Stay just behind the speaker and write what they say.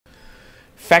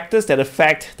factors that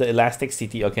affect the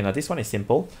elasticity. Okay, now this one is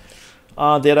simple.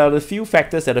 There are a few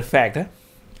factors that affect.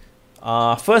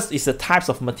 First is the types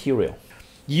of material.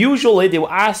 Usually they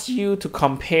will ask you to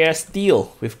compare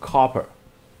steel with copper.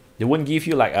 They won't give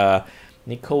you like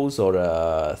nickels or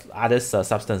other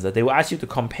substances. They will ask you to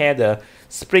compare the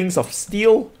springs of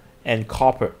steel and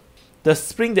copper. The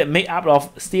spring that made up of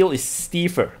steel is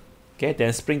stiffer, okay,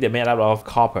 than spring that made up of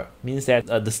copper. Means that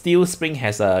the steel spring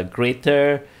has a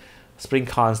greater spring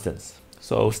constants.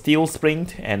 So steel spring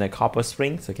and a copper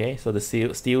springs, okay. So the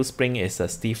steel spring is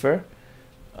stiffer.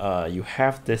 You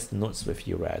have this notes with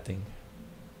you, right? I think.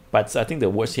 But I think the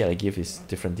words here I give is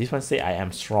different. This one say I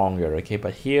am stronger, okay.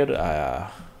 But here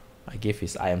I give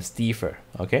is I am stiffer,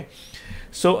 okay.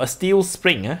 So a steel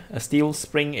spring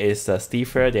is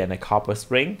stiffer than a copper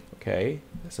spring, okay.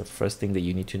 That's the first thing that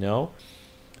you need to know.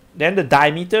 Then the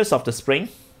diameters of the spring,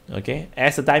 okay.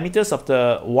 As the diameters of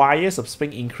the wires of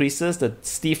spring increases, the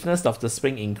stiffness of the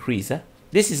spring increases.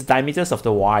 This is diameters of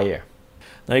the wire.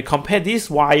 Now you compare this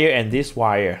wire and this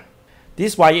wire.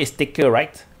 This wire is thicker,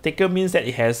 right? Thicker means that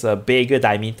it has a bigger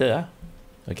diameter,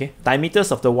 okay.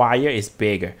 Diameters of the wire is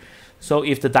bigger. So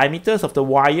if the diameters of the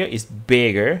wire is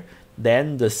bigger,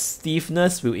 then the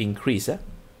stiffness will increase.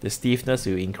 The stiffness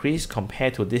will increase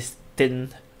compared to this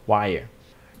thin wire.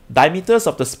 Diameters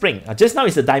of the spring. Just now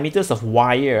is the diameters of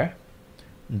wire.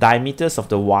 Diameters of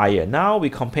the wire. Now we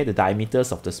compare the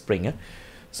diameters of the spring.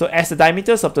 So as the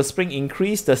diameters of the spring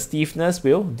increase, the stiffness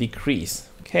will decrease.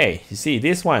 Okay, you see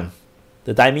this one.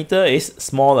 The diameter is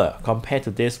smaller compared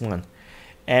to this one.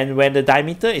 And when the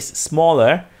diameter is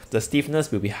smaller, the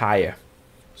stiffness will be higher.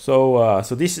 So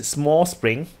this small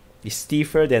spring is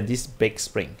stiffer than this big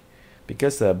spring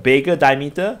because a bigger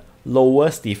diameter, lower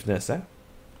stiffness.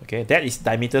 Okay, that is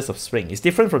diameters of spring. It's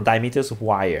different from diameters of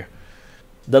wire.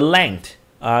 The length.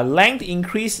 Length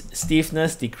increase,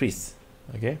 stiffness decrease.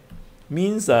 Okay,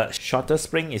 means shorter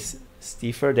spring is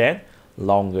stiffer than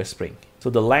longer spring. So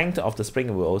the length of the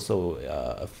spring will also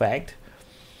affect.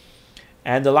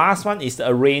 And the last one is the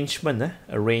arrangement.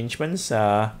 Arrangements.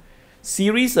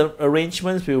 Series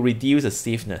arrangements will reduce the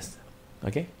stiffness.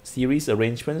 Okay, series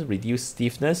arrangements reduce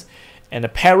stiffness, and a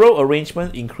parallel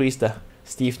arrangement increase the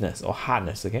stiffness or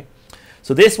hardness. Okay,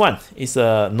 so this one is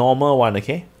a normal one.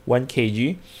 Okay, 1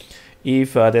 kg.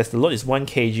 If the load is 1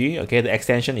 kg, okay, the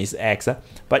extension is X.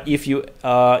 But if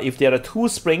there are two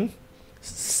spring,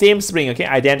 same spring, okay,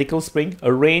 identical spring,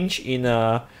 arranged in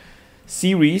a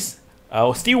series,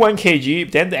 still 1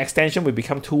 kg, then the extension will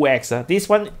become 2x. This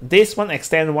one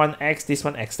extend 1x, this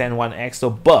one extend 1x. So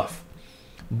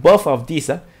both of these,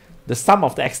 the sum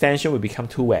of the extension will become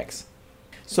 2x.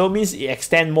 So it means it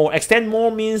extend more. Extend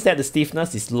more means that the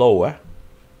stiffness is lower.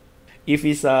 If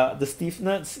it's the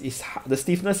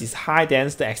stiffness is high, then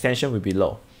the extension will be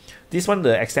low. This one,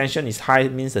 the extension is high,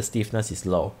 means the stiffness is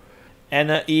low.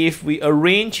 And if we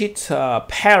arrange it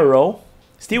parallel,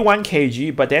 still 1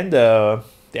 kg, but then the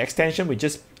extension will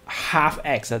just half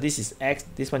x. This is x,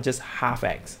 this one just half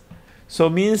x. So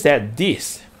it means that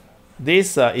this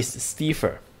is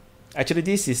stiffer. Actually,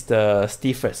 this is the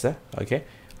stiffest, okay,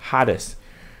 hardest.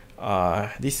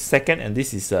 This is second and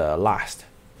this is last.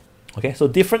 Okay, so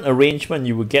different arrangement,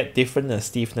 you will get different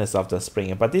stiffness of the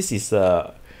spring, but this is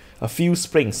a few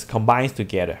springs combined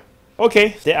together.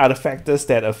 Okay, there are the factors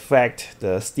that affect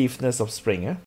the stiffness of spring.